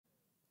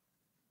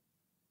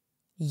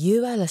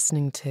You are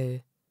listening to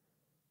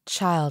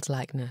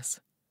Childlikeness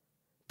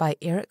by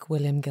Eric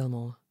William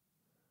Gilmore.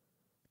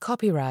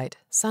 Copyright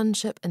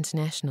Sonship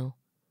International.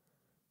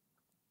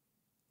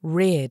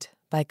 Read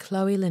by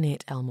Chloe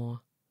Lynette Elmore.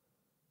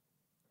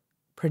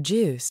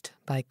 Produced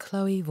by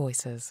Chloe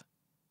Voices.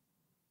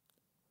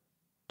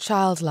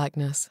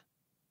 Childlikeness,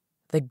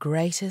 the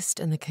greatest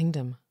in the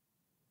kingdom.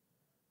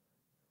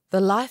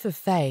 The life of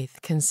faith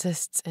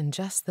consists in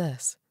just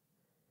this: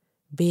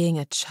 being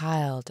a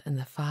child in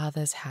the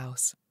Father's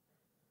house.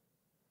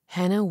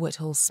 Hannah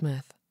Whitall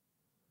Smith.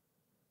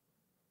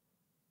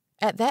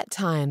 At that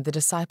time the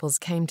disciples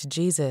came to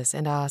Jesus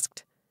and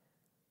asked,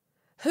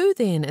 "Who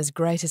then is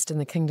greatest in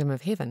the kingdom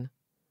of heaven?"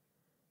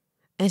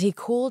 And he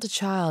called a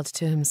child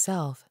to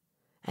himself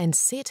and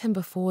set him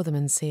before them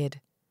and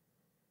said,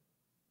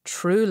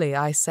 "Truly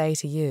I say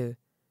to you,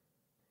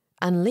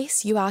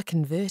 unless you are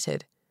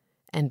converted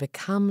and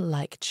become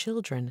like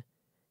children,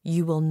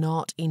 you will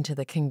not enter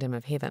the kingdom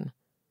of heaven.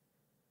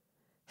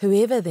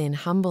 Whoever then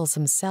humbles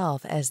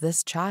himself as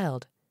this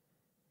child,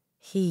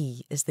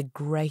 he is the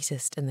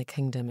greatest in the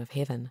kingdom of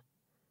heaven."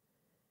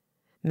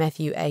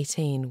 Matthew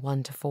 18,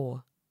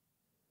 1-4.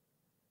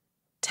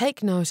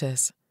 Take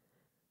notice.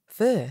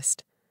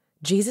 First,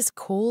 Jesus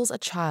calls a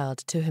child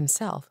to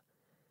himself,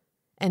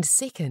 and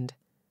second,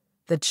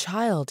 the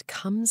child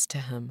comes to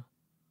him.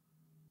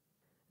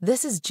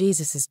 This is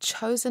Jesus'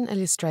 chosen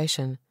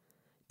illustration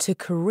to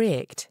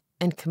correct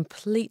and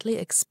completely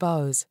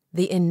expose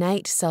the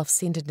innate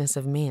self-centeredness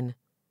of men,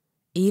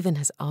 even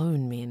his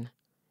own men.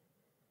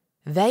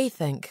 They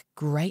think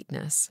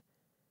greatness.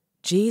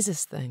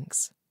 Jesus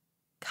thinks,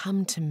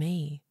 "Come to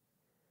me."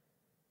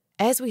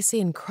 As we see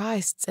in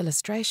Christ's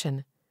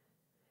illustration,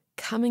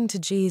 coming to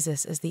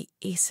Jesus is the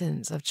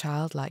essence of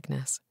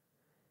childlikeness.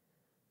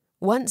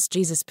 Once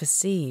Jesus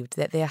perceived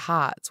that their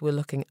hearts were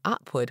looking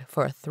upward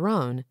for a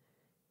throne,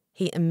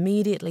 he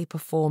immediately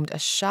performed a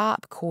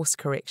sharp course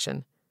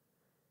correction.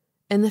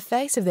 In the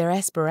face of their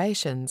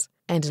aspirations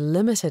and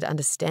limited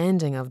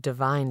understanding of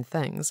divine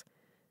things,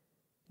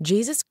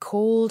 Jesus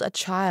called a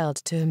child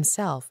to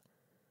himself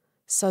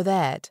so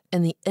that,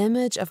 in the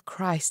image of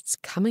Christ's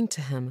coming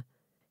to him,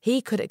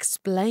 he could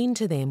explain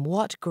to them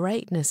what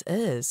greatness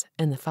is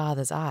in the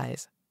Father's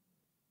eyes.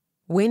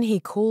 When he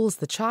calls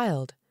the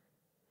child,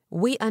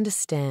 we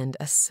understand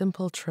a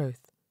simple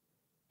truth.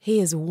 He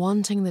is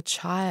wanting the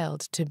child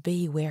to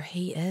be where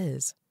he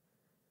is.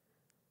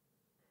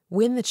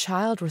 When the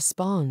child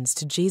responds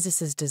to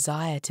Jesus'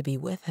 desire to be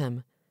with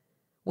him,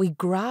 we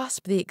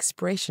grasp the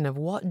expression of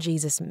what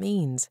Jesus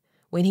means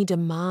when he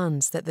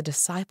demands that the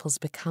disciples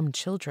become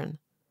children.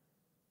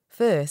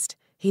 First,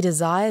 he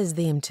desires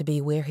them to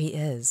be where he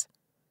is.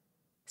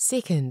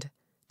 Second,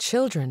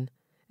 children,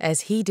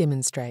 as he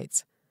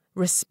demonstrates,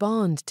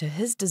 respond to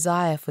his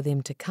desire for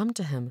them to come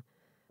to him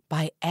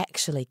by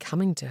actually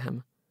coming to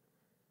him.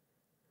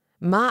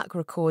 Mark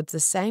records the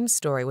same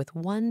story with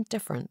one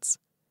difference,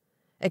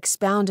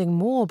 expounding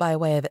more by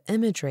way of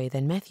imagery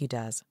than Matthew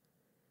does.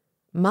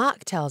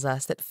 Mark tells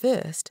us that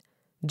first,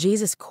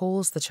 Jesus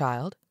calls the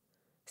child,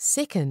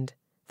 second,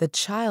 the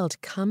child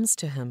comes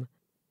to him,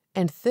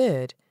 and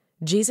third,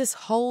 Jesus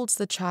holds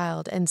the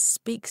child and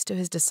speaks to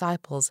his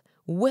disciples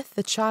with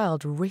the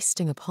child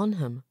resting upon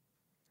him.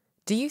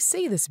 Do you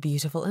see this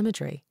beautiful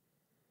imagery?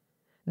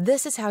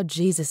 This is how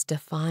Jesus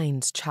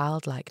defines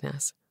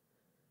childlikeness.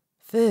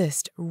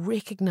 First,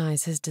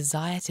 recognize his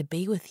desire to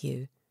be with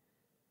you.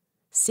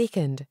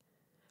 Second,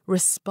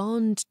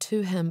 respond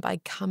to him by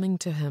coming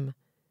to him.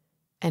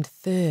 And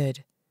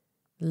third,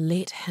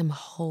 let him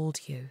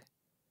hold you.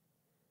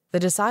 The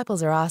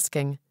disciples are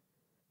asking,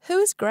 "Who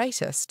is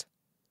greatest?"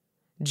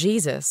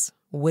 Jesus,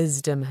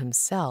 wisdom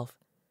himself,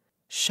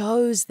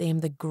 shows them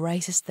the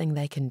greatest thing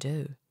they can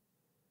do.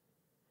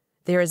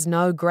 There is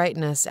no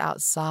greatness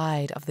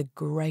outside of the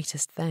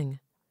greatest thing.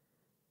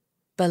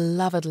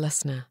 Beloved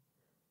listener,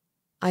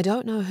 I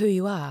don't know who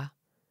you are,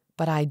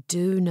 but I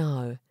do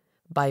know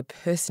by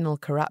personal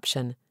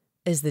corruption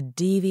is the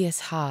devious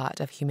heart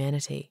of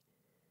humanity.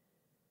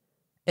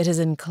 It is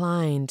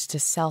inclined to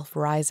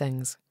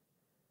self-risings.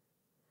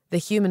 The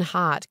human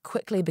heart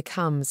quickly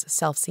becomes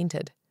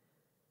self-centered.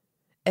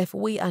 If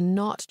we are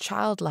not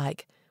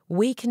childlike,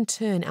 we can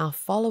turn our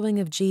following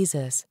of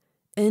Jesus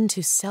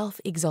into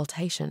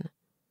self-exaltation.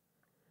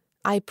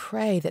 I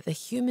pray that the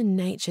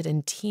human-natured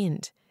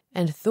intent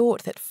and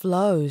thought that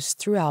flows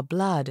through our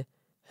blood,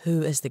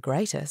 "Who is the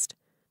greatest?"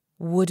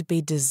 would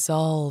be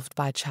dissolved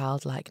by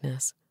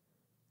childlikeness.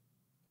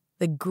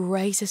 The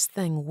greatest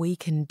thing we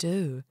can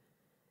do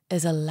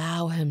is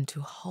allow him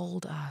to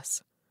hold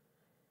us.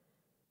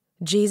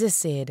 Jesus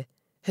said,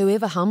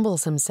 "Whoever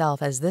humbles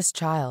himself as this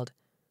child,"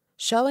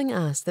 showing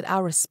us that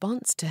our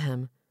response to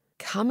him,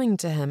 coming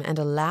to him and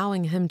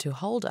allowing him to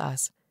hold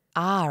us,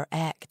 are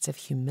acts of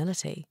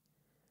humility.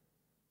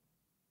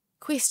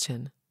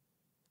 Question: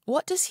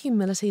 what does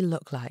humility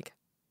look like?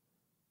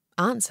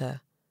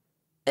 Answer: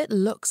 it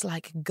looks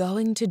like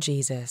going to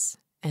Jesus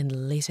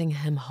and letting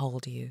him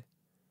hold you.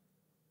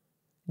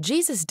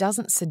 Jesus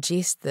doesn't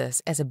suggest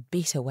this as a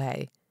better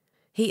way.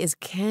 He is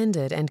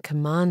candid and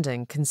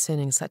commanding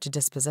concerning such a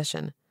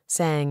disposition,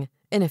 saying,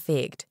 in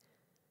effect,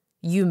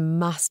 "You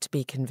must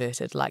be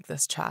converted like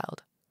this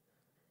child."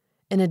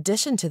 In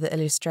addition to the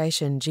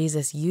illustration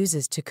Jesus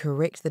uses to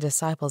correct the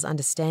disciples'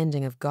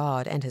 understanding of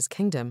God and his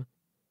kingdom,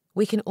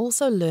 we can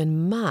also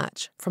learn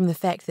much from the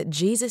fact that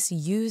Jesus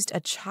used a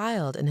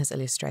child in his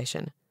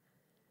illustration.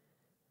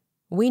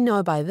 We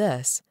know by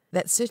this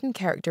that certain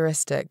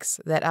characteristics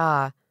that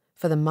are,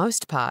 for the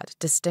most part,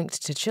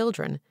 distinct to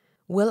children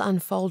will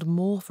unfold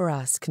more for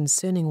us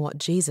concerning what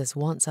Jesus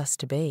wants us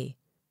to be.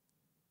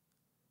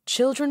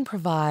 Children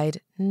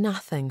provide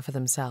nothing for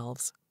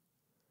themselves.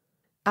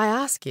 I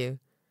ask you,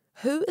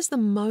 who is the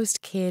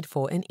most cared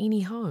for in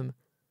any home?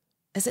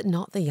 Is it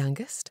not the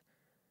youngest?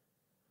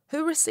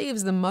 Who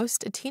receives the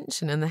most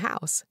attention in the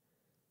house?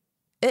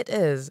 It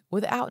is,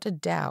 without a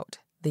doubt,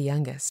 the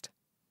youngest.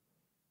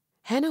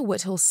 Hannah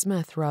Whitall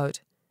Smith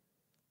wrote,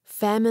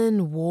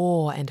 "Famine,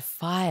 war, and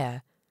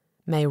fire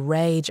may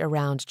rage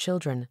around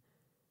children,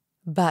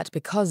 but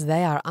because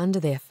they are under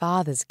their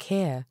father's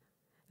care,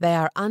 they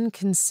are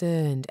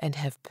unconcerned and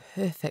have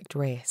perfect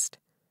rest."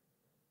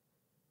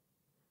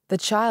 The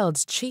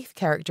child's chief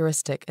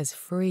characteristic is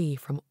free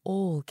from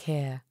all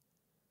care.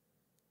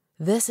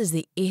 This is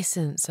the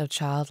essence of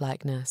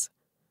childlikeness.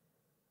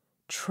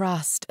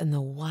 Trust in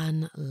the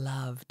one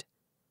loved.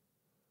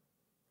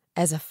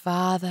 As a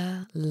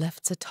father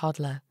lifts a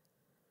toddler,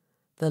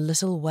 the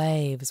little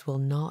waves will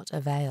not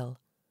avail.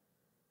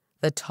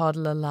 The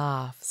toddler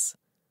laughs,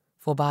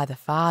 for by the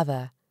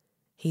Father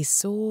he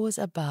soars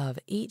above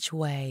each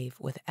wave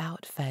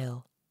without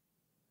fail.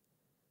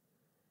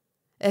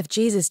 If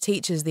Jesus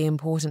teaches the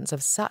importance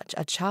of such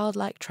a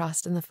childlike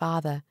trust in the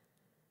Father,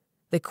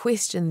 the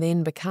question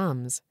then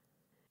becomes,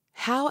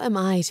 how am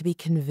I to be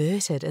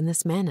converted in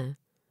this manner?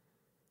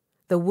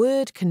 The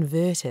word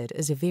converted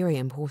is very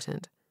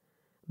important.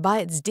 By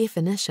its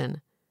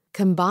definition,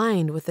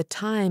 combined with the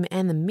time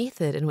and the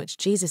method in which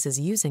Jesus is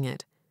using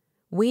it,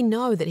 we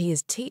know that he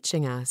is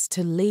teaching us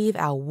to leave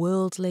our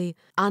worldly,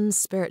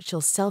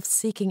 unspiritual,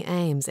 self-seeking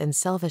aims and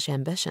selfish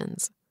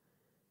ambitions.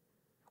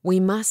 We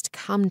must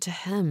come to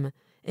him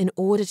in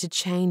order to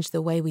change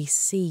the way we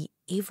see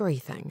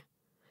everything.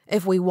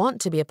 If we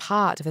want to be a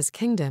part of his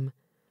kingdom,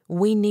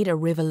 we need a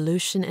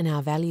revolution in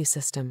our value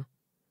system.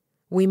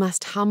 We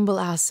must humble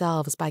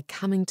ourselves by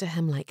coming to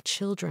him like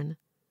children.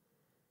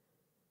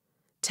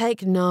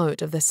 Take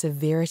note of the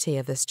severity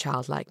of this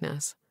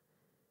childlikeness.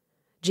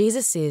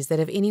 Jesus says that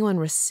if anyone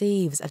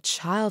receives a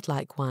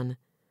childlike one,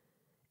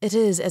 it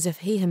is as if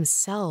he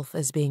himself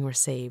is being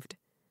received.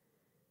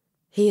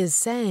 He is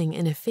saying,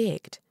 in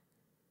effect,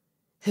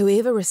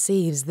 whoever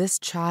receives this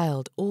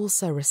child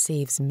also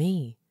receives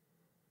me.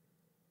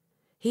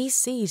 He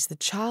sees the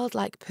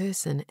childlike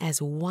person as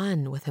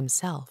one with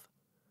himself.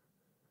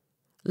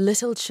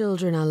 Little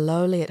children are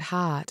lowly at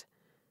heart,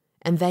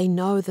 and they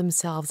know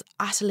themselves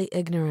utterly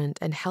ignorant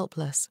and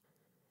helpless,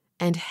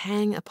 and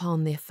hang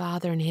upon their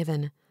Father in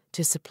heaven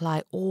to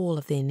supply all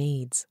of their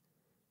needs.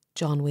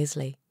 John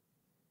Wesley.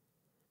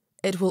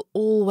 It will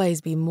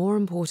always be more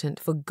important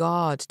for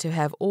God to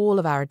have all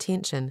of our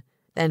attention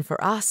than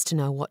for us to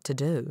know what to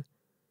do.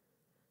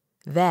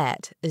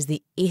 That is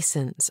the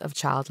essence of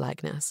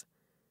childlikeness.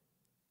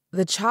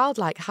 The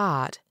childlike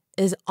heart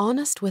is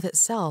honest with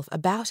itself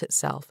about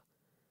itself.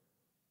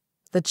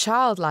 The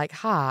childlike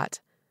heart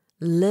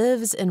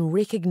lives in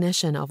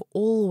recognition of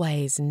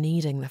always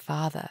needing the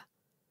Father.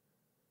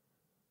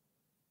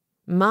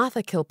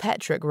 Martha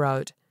Kilpatrick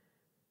wrote,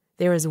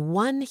 "There is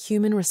one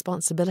human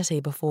responsibility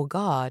before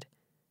God,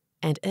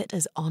 and it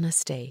is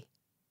honesty.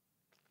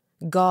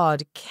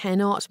 God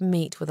cannot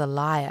meet with a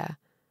liar.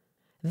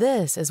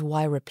 This is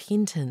why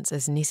repentance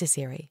is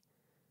necessary.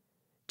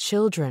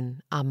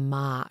 Children are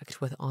marked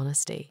with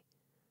honesty.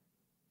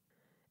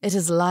 It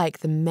is like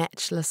the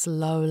matchless,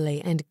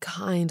 lowly, and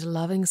kind,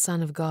 loving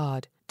Son of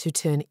God to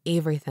turn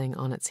everything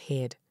on its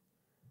head.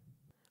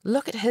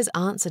 Look at his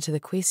answer to the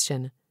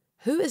question,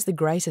 who is the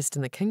greatest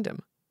in the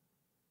kingdom?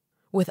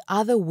 With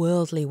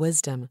otherworldly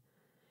wisdom,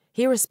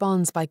 he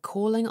responds by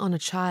calling on a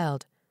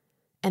child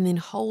and then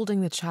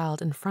holding the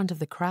child in front of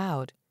the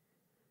crowd.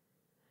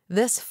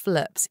 This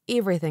flips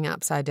everything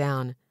upside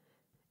down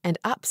and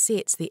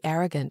upsets the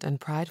arrogant and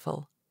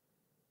prideful.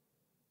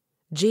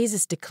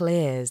 Jesus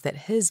declares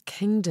that his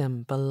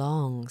kingdom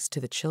belongs to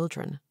the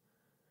children.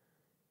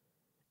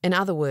 In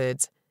other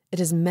words, it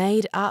is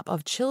made up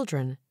of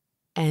children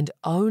and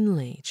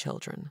only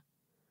children.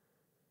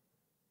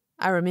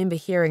 I remember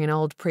hearing an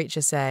old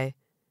preacher say,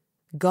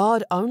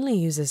 God only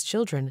uses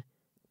children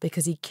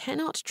because he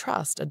cannot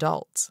trust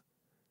adults.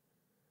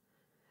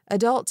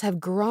 Adults have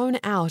grown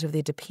out of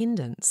their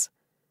dependence.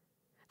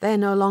 They are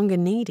no longer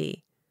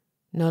needy,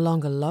 no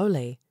longer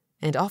lowly,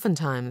 and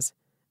oftentimes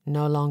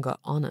no longer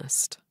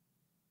honest.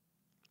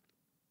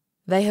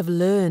 They have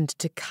learned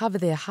to cover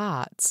their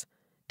hearts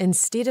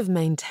instead of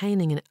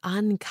maintaining an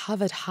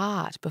uncovered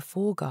heart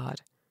before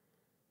God.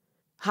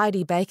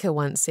 Heidi Baker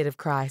once said of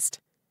Christ,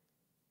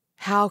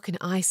 "How can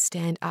I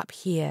stand up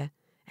here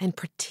and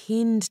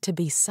pretend to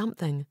be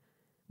something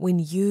when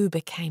you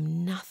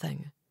became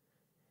nothing?"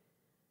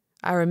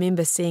 I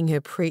remember seeing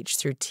her preach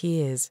through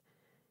tears,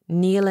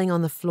 kneeling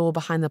on the floor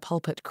behind the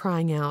pulpit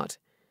crying out,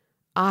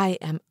 "I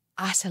am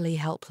utterly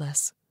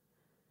helpless."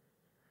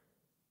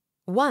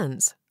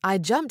 Once, I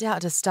jumped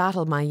out to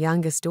startle my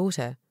youngest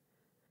daughter.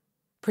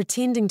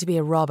 Pretending to be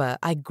a robber,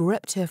 I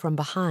gripped her from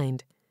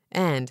behind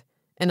and,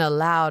 in a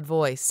loud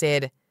voice,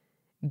 said,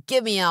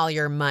 "Give me all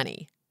your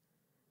money."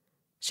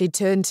 She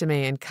turned to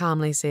me and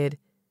calmly said,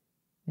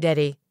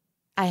 "Daddy,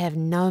 I have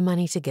no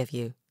money to give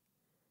you."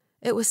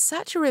 It was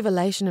such a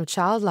revelation of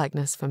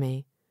childlikeness for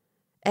me.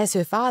 As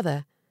her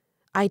father,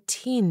 I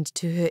tend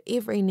to her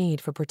every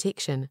need for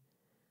protection,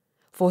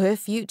 for her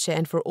future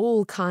and for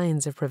all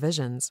kinds of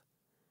provisions.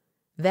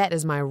 That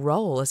is my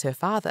role as her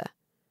father.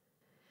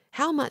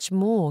 How much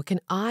more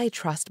can I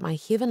trust my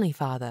Heavenly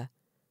Father?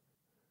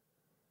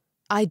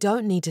 I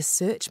don't need to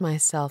search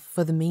myself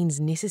for the means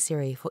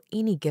necessary for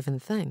any given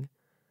thing.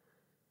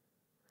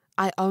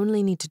 I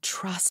only need to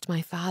trust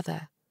my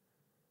Father.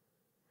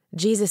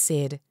 Jesus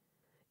said,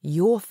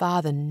 "Your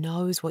Father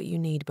knows what you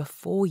need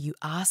before you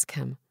ask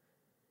Him."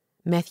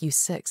 Matthew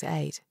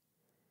 6:8.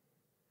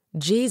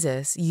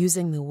 Jesus,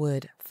 using the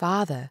word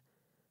Father,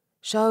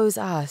 shows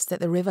us that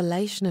the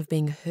revelation of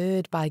being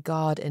heard by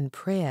God in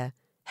prayer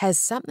has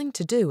something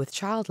to do with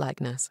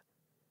childlikeness.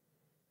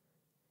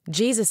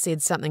 Jesus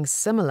said something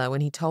similar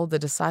when He told the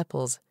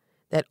disciples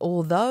that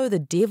although the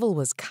devil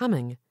was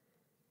coming,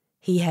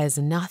 he has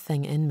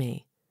nothing in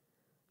me.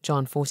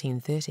 John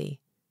 14:30.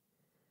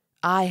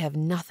 I have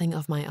nothing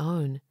of my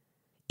own.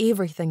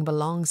 Everything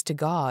belongs to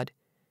God,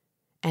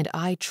 and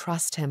I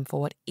trust Him for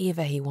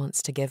whatever He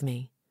wants to give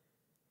me.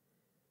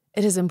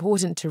 It is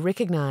important to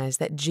recognize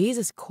that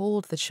Jesus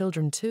called the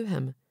children to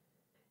Him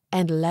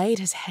and laid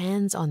His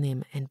hands on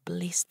them and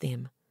blessed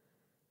them.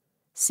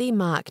 See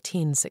Mark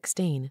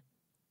 10:16.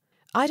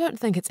 I don't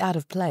think it's out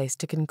of place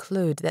to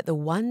conclude that the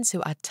ones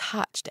who are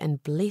touched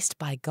and blessed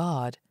by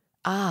God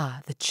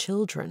are the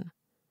children.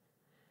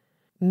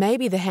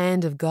 Maybe the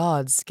hand of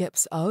God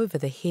skips over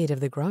the head of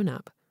the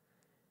grown-up.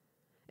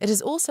 It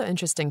is also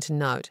interesting to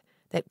note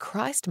that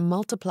Christ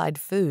multiplied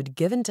food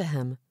given to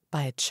Him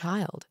by a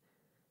child.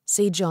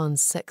 See John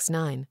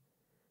 6:9.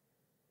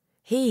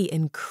 He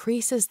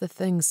increases the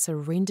things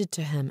surrendered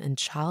to Him in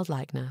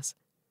childlikeness.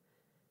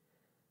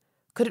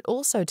 Could it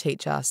also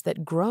teach us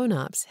that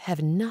grown-ups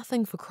have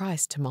nothing for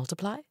Christ to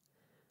multiply?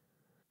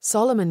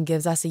 Solomon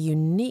gives us a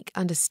unique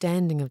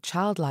understanding of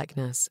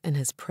childlikeness in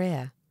his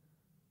prayer.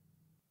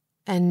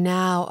 And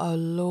now, O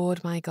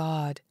Lord my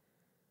God,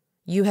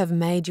 you have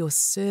made your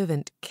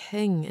servant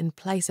king in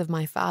place of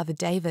my father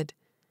David.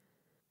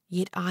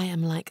 Yet I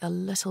am like a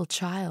little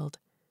child.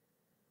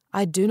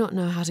 I do not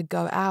know how to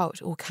go out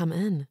or come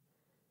in.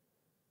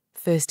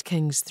 1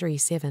 Kings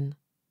 3:7.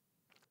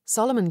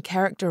 Solomon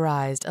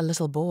characterized a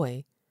little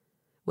boy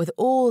with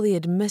all the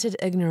admitted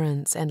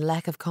ignorance and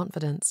lack of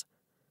confidence.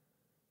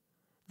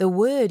 The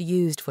word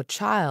used for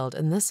child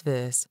in this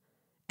verse,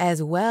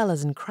 as well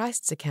as in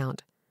Christ's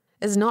account,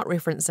 is not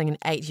referencing an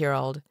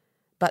 8-year-old,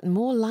 but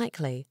more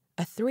likely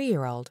a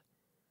 3-year-old.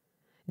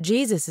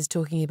 Jesus is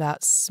talking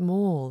about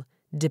small,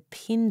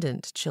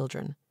 dependent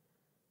children.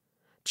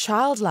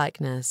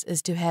 Childlikeness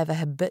is to have a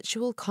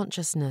habitual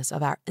consciousness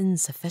of our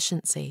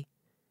insufficiency.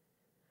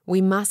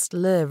 We must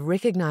live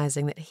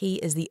recognizing that He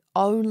is the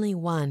only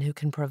one who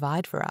can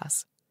provide for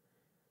us.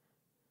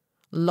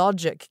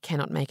 Logic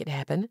cannot make it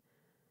happen.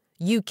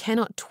 You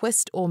cannot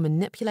twist or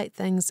manipulate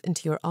things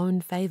into your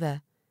own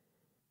favor.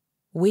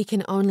 We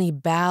can only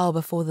bow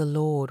before the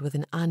Lord with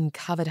an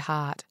uncovered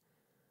heart,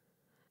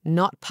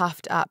 not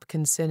puffed up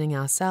concerning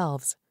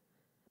ourselves,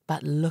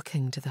 but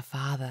looking to the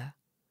Father.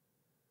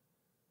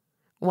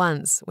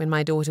 Once, when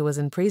my daughter was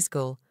in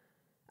preschool,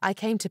 I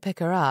came to pick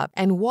her up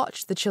and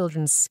watched the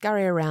children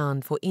scurry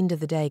around for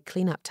end-of-the-day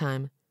clean-up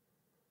time.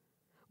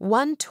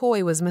 One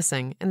toy was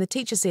missing, and the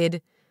teacher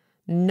said,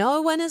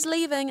 "No one is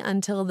leaving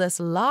until this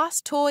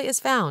last toy is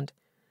found.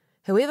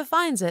 Whoever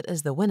finds it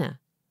is the winner."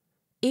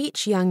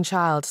 Each young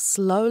child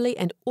slowly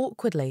and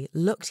awkwardly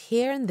looked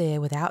here and there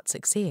without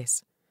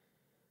success.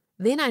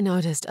 Then I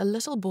noticed a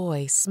little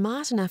boy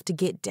smart enough to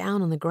get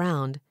down on the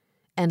ground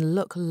and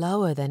look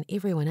lower than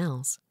everyone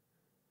else.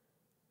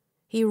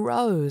 He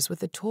rose with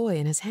the toy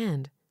in his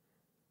hand.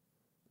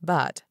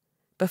 But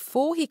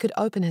before he could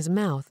open his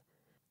mouth,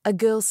 a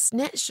girl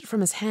snatched it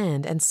from his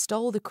hand and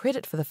stole the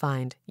credit for the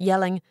find,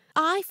 yelling,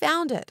 "I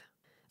found it!"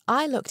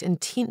 I looked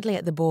intently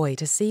at the boy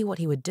to see what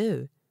he would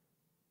do.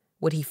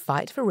 Would he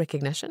fight for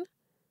recognition?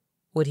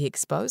 Would he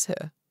expose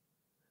her?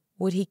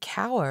 Would he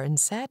cower in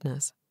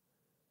sadness?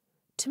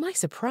 To my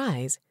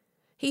surprise,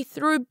 he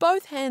threw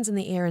both hands in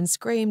the air and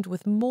screamed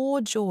with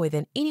more joy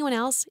than anyone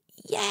else,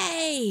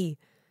 "Yay!"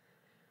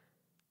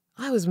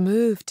 I was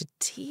moved to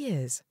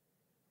tears.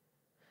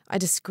 I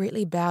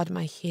discreetly bowed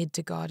my head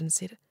to God and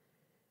said,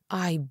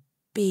 "I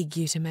beg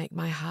you to make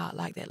my heart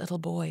like that little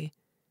boy."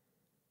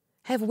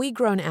 Have we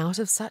grown out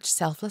of such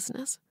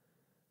selflessness?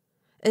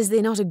 Is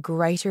there not a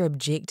greater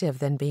objective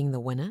than being the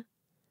winner?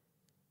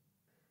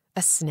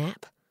 A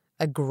snap,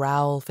 a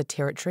growl for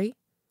territory?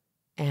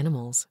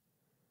 Animals.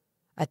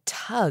 A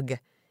tug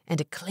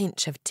and a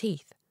clench of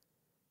teeth?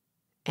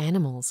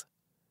 Animals.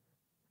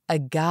 A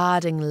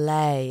guarding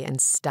lay and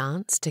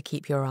stance to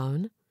keep your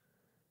own?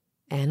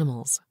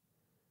 Animals.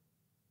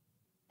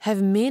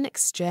 Have men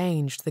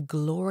exchanged the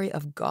glory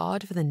of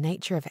God for the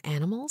nature of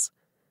animals?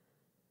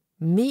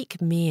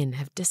 Meek men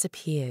have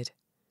disappeared.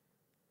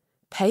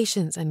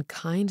 Patience and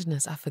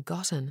kindness are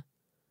forgotten.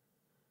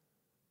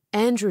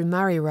 Andrew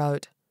Murray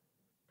wrote,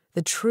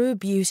 "The true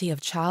beauty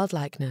of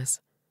childlikeness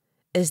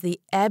is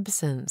the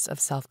absence of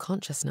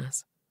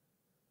self-consciousness."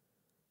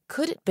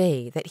 Could it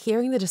be that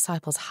hearing the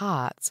disciples'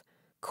 hearts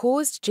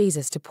caused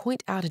Jesus to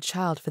point out a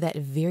child for that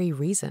very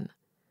reason?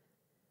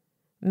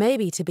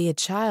 Maybe to be a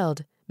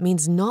child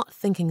means not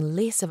thinking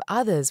less of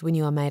others when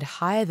you are made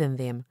higher than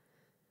them,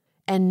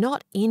 and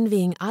not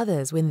envying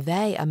others when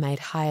they are made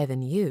higher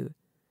than you.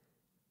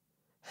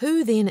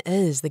 Who then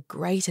is the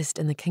greatest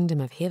in the kingdom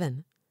of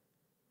heaven?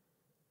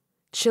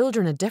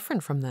 Children are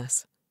different from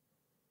this.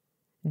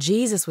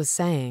 Jesus was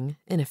saying,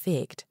 in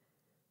effect,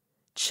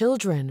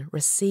 children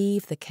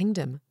receive the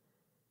kingdom,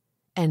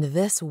 and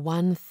this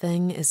one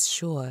thing is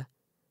sure: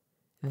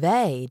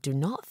 they do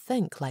not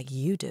think like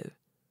you do.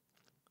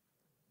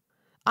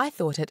 I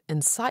thought it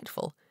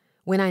insightful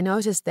when I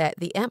noticed that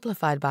the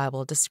Amplified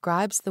Bible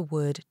describes the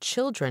word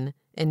children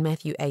in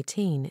Matthew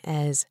 18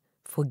 as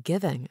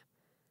forgiving.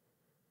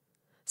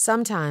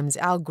 Sometimes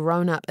our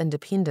grown-up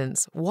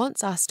independence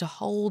wants us to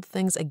hold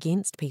things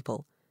against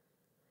people.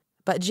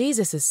 But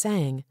Jesus is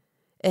saying,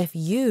 if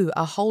you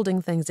are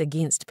holding things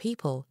against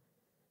people,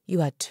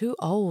 you are too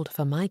old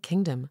for my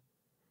kingdom.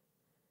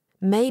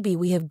 Maybe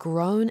we have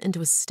grown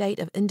into a state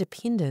of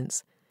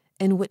independence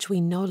in which we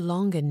no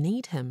longer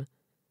need him.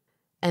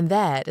 And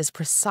that is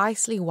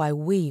precisely why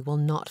we will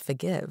not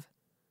forgive.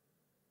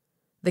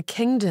 The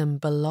kingdom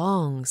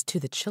belongs to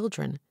the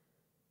children,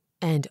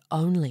 and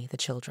only the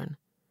children.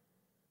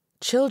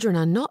 Children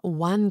are not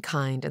one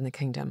kind in the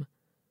kingdom.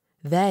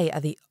 They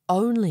are the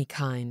only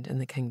kind in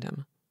the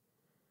kingdom.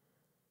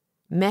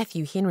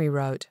 Matthew Henry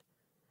wrote,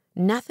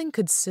 "Nothing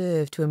could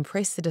serve to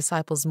impress the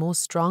disciples more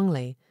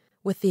strongly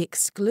with the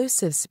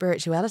exclusive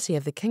spirituality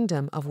of the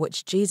kingdom of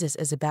which Jesus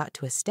is about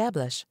to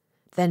establish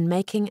than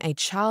making a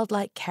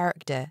childlike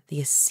character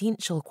the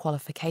essential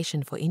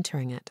qualification for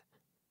entering it."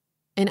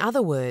 In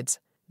other words,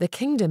 the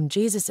kingdom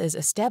Jesus is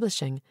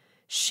establishing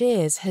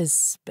shares his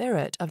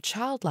spirit of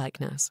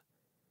childlikeness.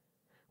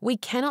 We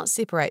cannot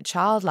separate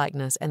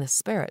childlikeness and the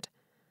Spirit,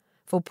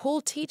 for Paul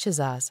teaches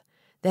us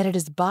that it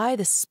is by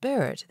the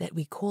Spirit that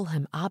we call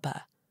him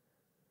Abba.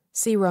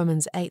 See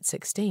Romans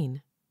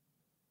 8:16.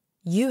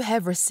 You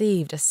have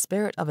received a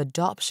spirit of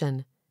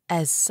adoption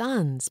as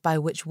sons by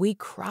which we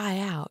cry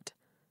out,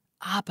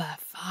 Abba,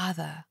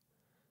 Father.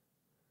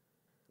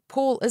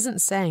 Paul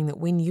isn't saying that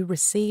when you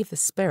receive the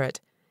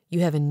Spirit, you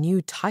have a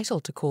new title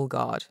to call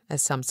God,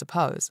 as some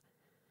suppose,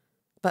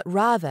 but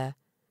rather,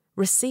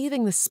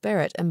 receiving the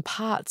Spirit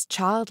imparts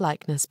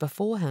childlikeness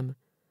before him,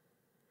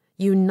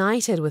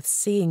 united with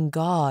seeing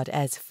God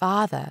as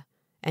Father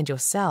and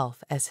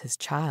yourself as his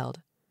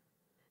child.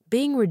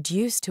 Being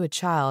reduced to a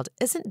child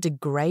isn't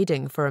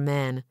degrading for a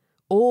man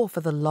or for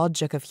the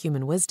logic of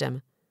human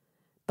wisdom,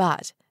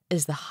 but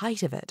is the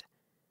height of it.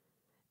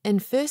 In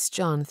 1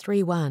 John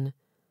 3:1,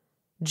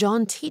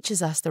 John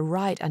teaches us the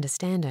right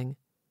understanding.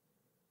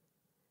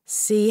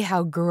 See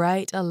how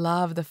great a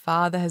love the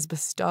Father has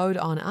bestowed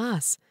on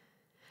us,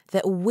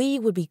 that we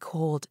would be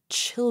called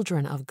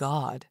children of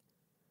God.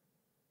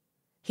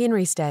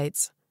 Henry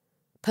states,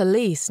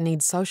 police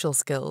need social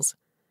skills.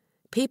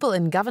 People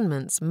in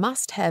governments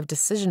must have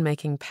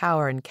decision-making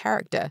power and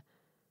character.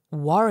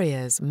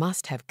 Warriors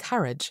must have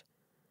courage.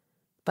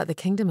 But the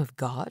kingdom of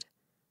God?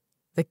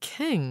 The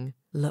king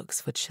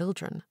looks for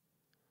children.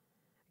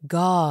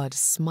 God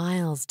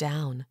smiles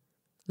down,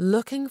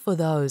 looking for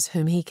those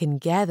whom he can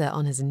gather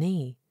on his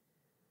knee.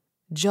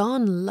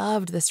 John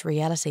loved this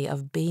reality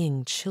of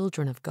being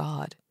children of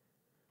God.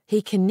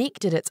 He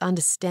connected its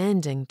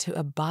understanding to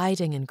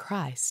abiding in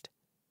Christ.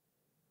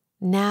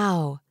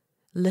 Now,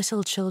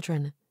 little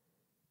children,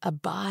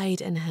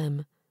 abide in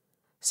him,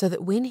 so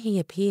that when he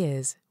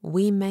appears,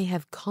 we may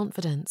have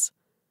confidence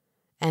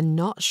and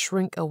not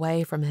shrink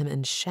away from him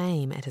in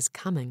shame at his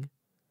coming.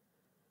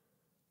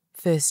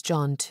 1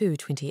 John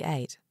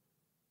 2:28.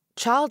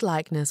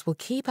 Childlikeness will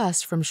keep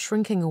us from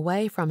shrinking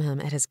away from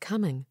him at his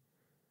coming.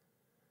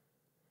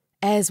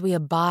 As we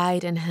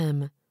abide in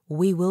him,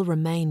 we will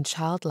remain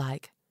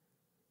childlike.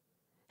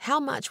 How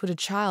much would a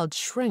child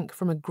shrink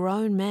from a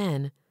grown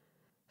man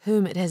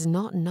whom it has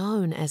not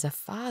known as a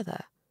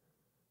father?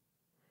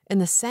 In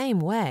the same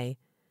way,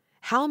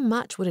 how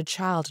much would a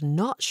child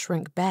not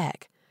shrink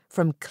back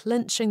from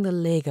clinching the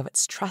leg of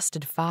its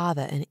trusted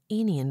father in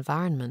any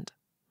environment?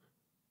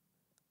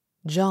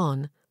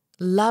 John,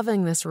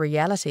 loving this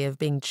reality of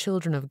being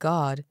children of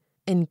God,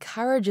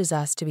 encourages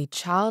us to be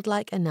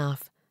childlike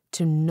enough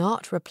to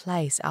not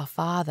replace our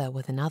Father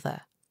with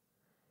another.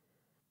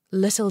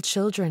 Little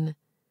children,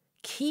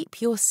 keep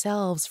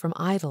yourselves from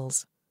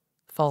idols,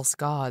 false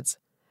gods,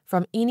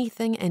 from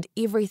anything and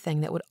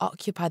everything that would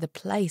occupy the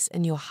place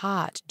in your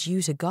heart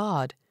due to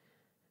God,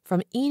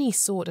 from any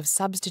sort of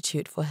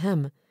substitute for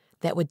him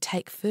that would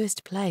take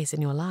first place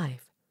in your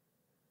life.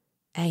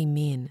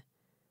 Amen.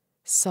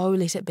 So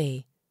let it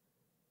be.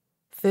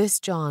 1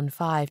 John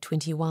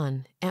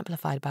 5:21,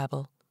 Amplified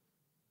Bible.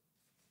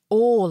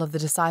 All of the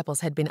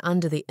disciples had been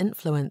under the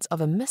influence of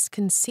a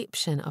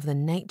misconception of the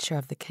nature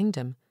of the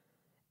kingdom,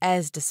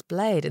 as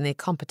displayed in their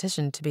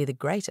competition to be the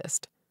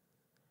greatest.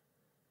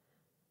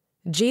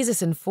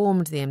 Jesus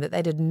informed them that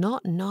they did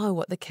not know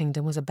what the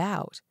kingdom was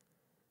about.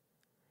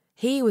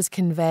 He was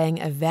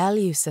conveying a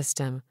value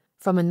system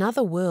from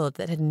another world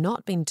that had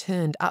not been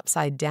turned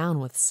upside down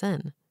with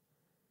sin.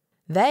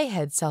 They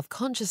had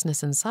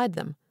self-consciousness inside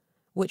them,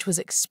 which was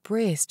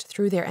expressed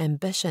through their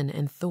ambition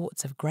and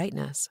thoughts of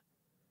greatness.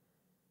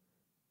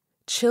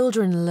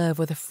 Children live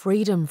with a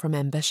freedom from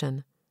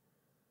ambition.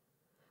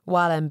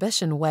 While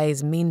ambition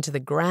weighs men to the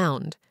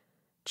ground,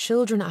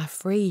 children are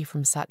free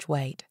from such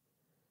weight.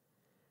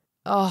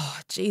 Oh,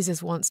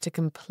 Jesus wants to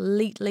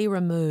completely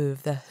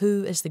remove the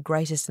who is the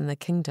greatest in the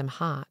kingdom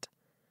heart.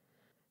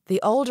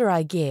 The older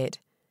I get,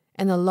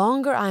 and the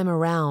longer I am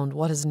around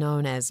what is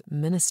known as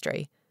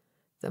ministry,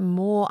 the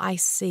more I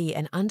see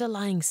an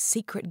underlying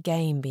secret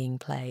game being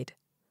played.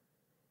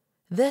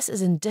 This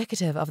is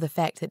indicative of the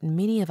fact that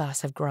many of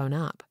us have grown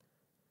up.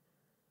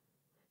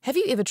 Have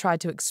you ever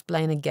tried to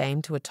explain a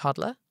game to a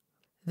toddler?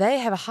 They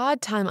have a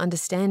hard time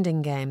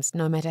understanding games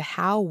no matter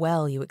how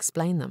well you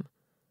explain them.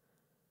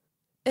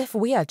 If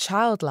we are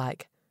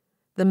childlike,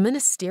 the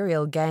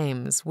ministerial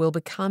games will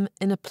become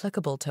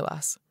inapplicable to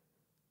us.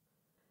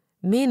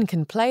 Men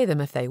can play them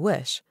if they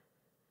wish,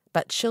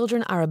 but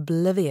children are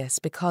oblivious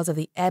because of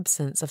the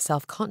absence of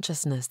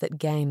self-consciousness that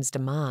games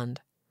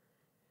demand.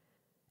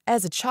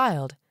 As a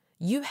child,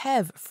 you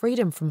have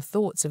freedom from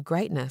thoughts of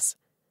greatness,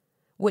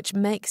 which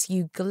makes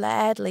you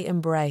gladly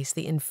embrace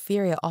the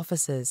inferior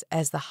offices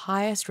as the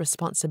highest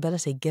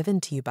responsibility given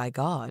to you by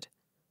God.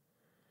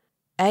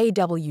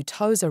 A.W.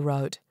 Tozer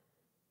wrote,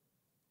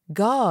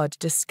 "God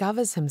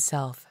discovers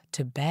himself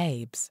to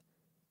babes."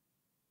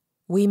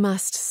 We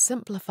must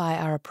simplify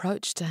our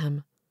approach to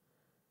him.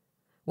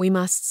 We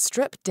must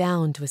strip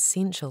down to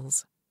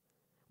essentials.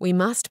 We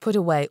must put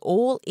away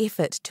all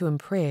effort to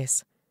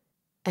impress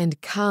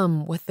and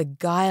come with the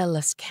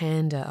guileless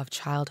candor of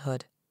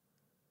childhood.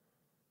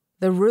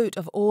 The root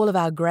of all of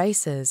our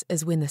graces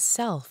is when the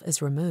self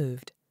is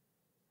removed.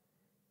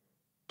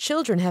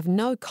 Children have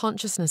no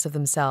consciousness of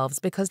themselves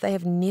because they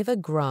have never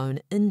grown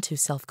into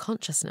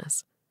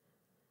self-consciousness.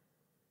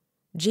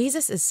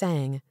 Jesus is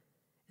saying,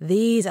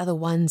 these are the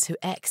ones who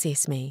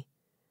access me.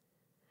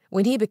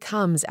 When he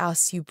becomes our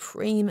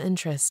supreme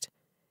interest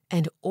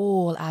and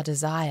all our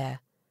desire,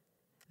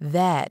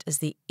 that is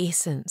the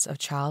essence of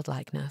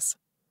childlikeness.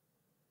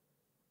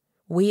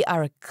 We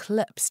are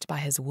eclipsed by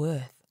his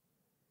worth.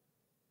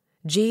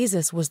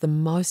 Jesus was the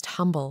most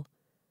humble.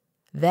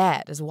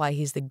 That is why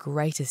he's the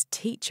greatest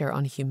teacher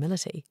on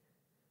humility.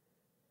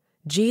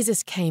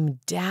 Jesus came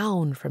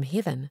down from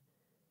heaven.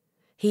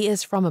 He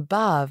is from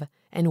above,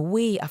 and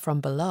we are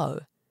from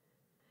below.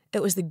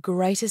 It was the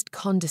greatest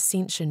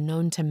condescension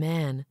known to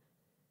man,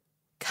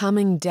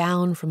 coming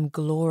down from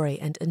glory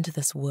and into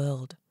this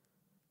world.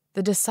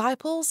 The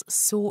disciples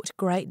sought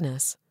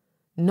greatness,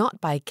 not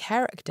by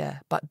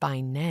character, but by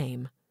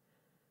name.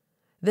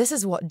 This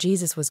is what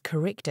Jesus was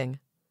correcting.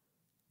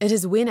 It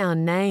is when our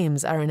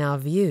names are in our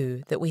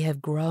view that we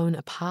have grown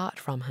apart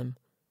from him.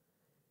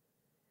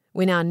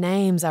 When our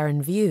names are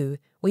in view,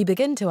 we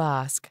begin to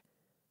ask,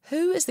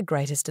 who is the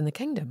greatest in the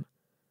kingdom?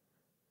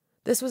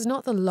 This was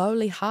not the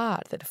lowly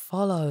hart that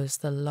follows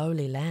the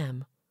lowly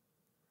lamb.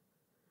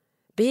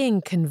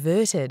 Being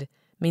converted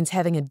means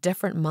having a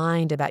different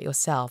mind about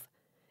yourself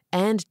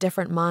and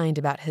different mind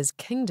about his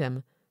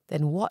kingdom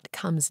than what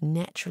comes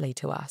naturally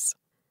to us.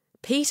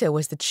 Peter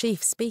was the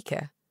chief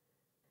speaker.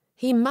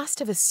 He must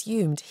have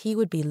assumed he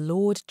would be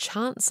Lord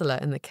Chancellor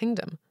in the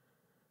kingdom.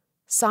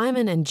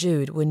 Simon and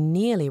Jude were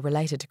nearly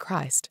related to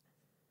Christ.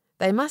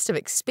 They must have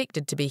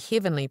expected to be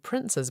heavenly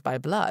princes by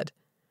blood.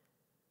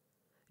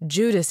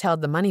 Judas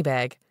held the money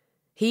bag.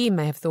 He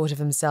may have thought of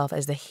himself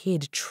as the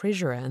head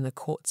treasurer in the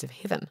courts of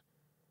heaven.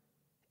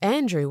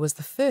 Andrew was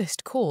the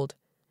first called.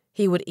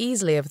 He would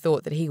easily have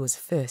thought that he was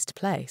first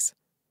place.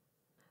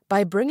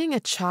 By bringing a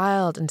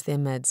child into their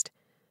midst,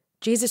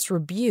 Jesus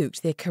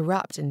rebuked their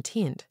corrupt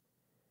intent.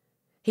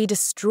 He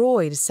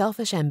destroyed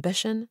selfish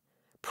ambition,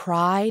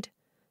 pride,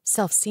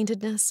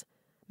 self-centeredness,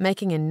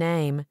 making a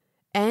name,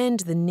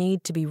 and the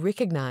need to be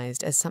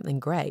recognized as something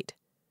great.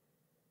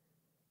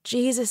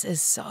 Jesus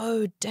is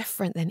so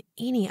different than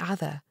any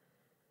other.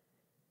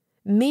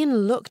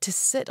 Men look to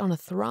sit on a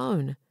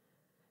throne.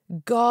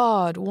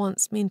 God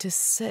wants men to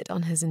sit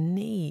on his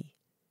knee.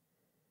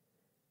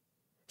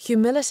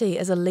 Humility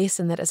is a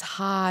lesson that is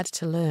hard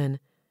to learn,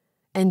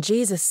 and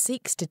Jesus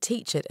seeks to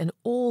teach it in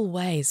all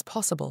ways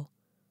possible.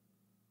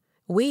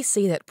 We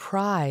see that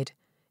pride,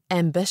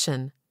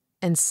 ambition,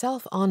 and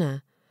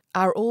self-honor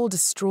are all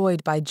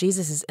destroyed by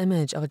Jesus'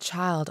 image of a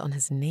child on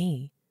his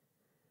knee.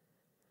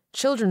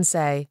 Children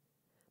say,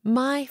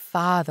 "My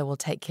Father will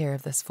take care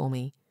of this for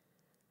me."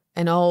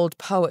 An old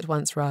poet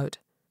once wrote,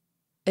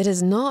 "It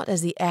is not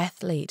as the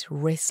athlete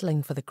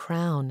wrestling for the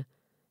crown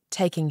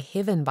taking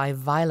heaven by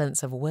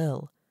violence of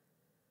will,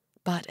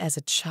 but as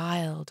a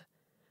child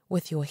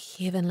with your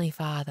heavenly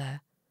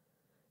Father.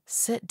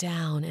 Sit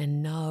down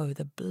and know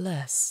the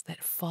bliss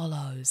that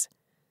follows.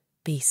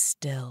 Be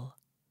still.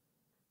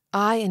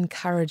 I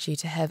encourage you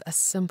to have a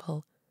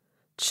simple,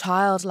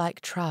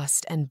 childlike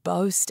trust and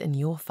boast in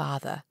your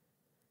Father.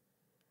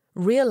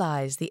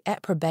 Realize the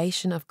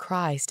approbation of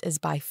Christ is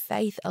by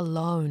faith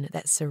alone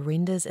that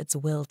surrenders its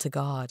will to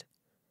God.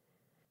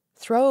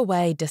 Throw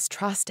away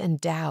distrust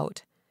and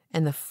doubt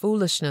and the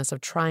foolishness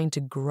of trying to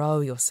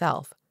grow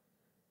yourself.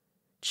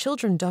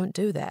 Children don't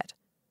do that.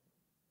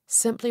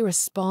 Simply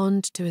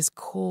respond to his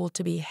call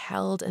to be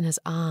held in his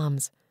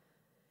arms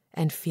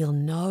and feel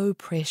no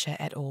pressure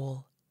at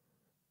all.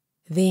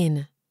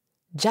 Then,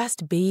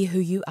 just be who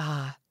you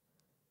are,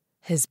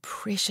 his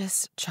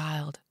precious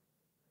child.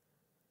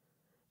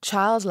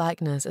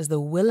 Childlikeness is the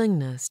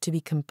willingness to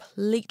be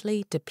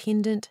completely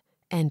dependent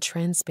and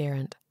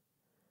transparent.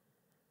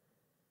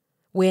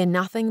 Wear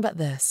nothing but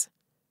this,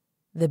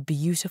 the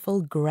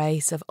beautiful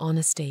grace of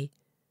honesty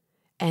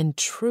and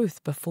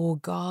truth before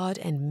God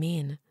and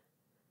men.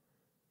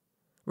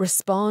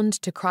 Respond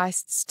to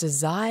Christ's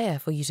desire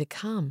for you to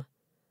come.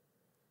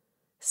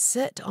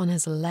 Sit on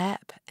his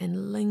lap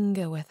and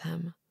linger with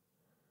him.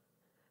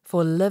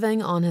 For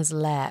living on his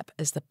lap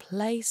is the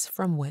place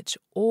from which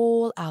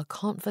all our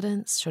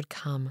confidence should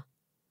come.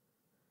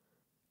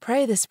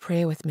 Pray this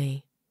prayer with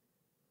me.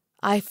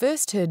 I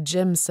first heard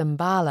Jim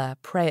Cymbala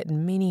pray it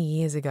many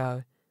years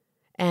ago,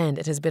 and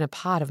it has been a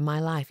part of my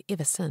life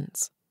ever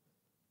since.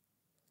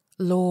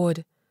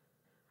 Lord,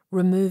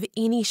 remove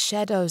any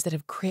shadows that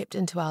have crept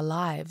into our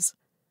lives.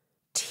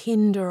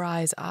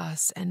 Tenderize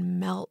us and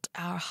melt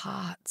our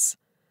hearts.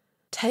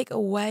 Take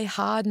away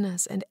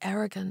hardness and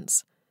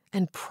arrogance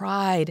and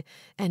pride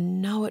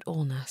and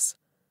know-it-allness.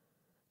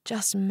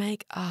 Just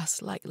make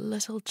us like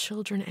little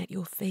children at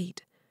your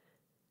feet,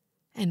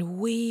 and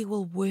we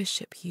will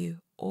worship you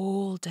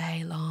all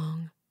day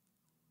long.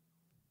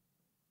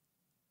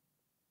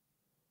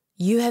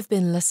 You have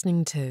been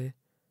listening to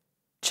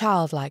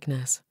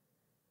Childlikeness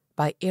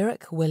by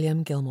Eric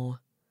William Gilmore.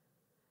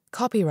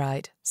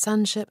 Copyright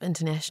Sonship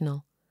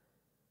International.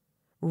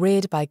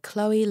 Read by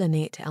Chloe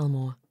Lynette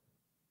Elmore.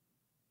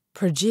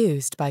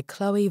 Produced by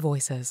Chloe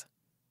Voices.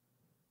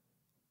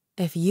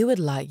 If you would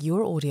like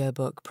your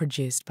audiobook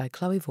produced by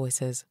Chloe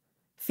Voices,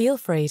 feel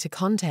free to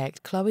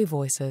contact Chloe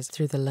Voices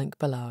through the link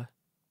below.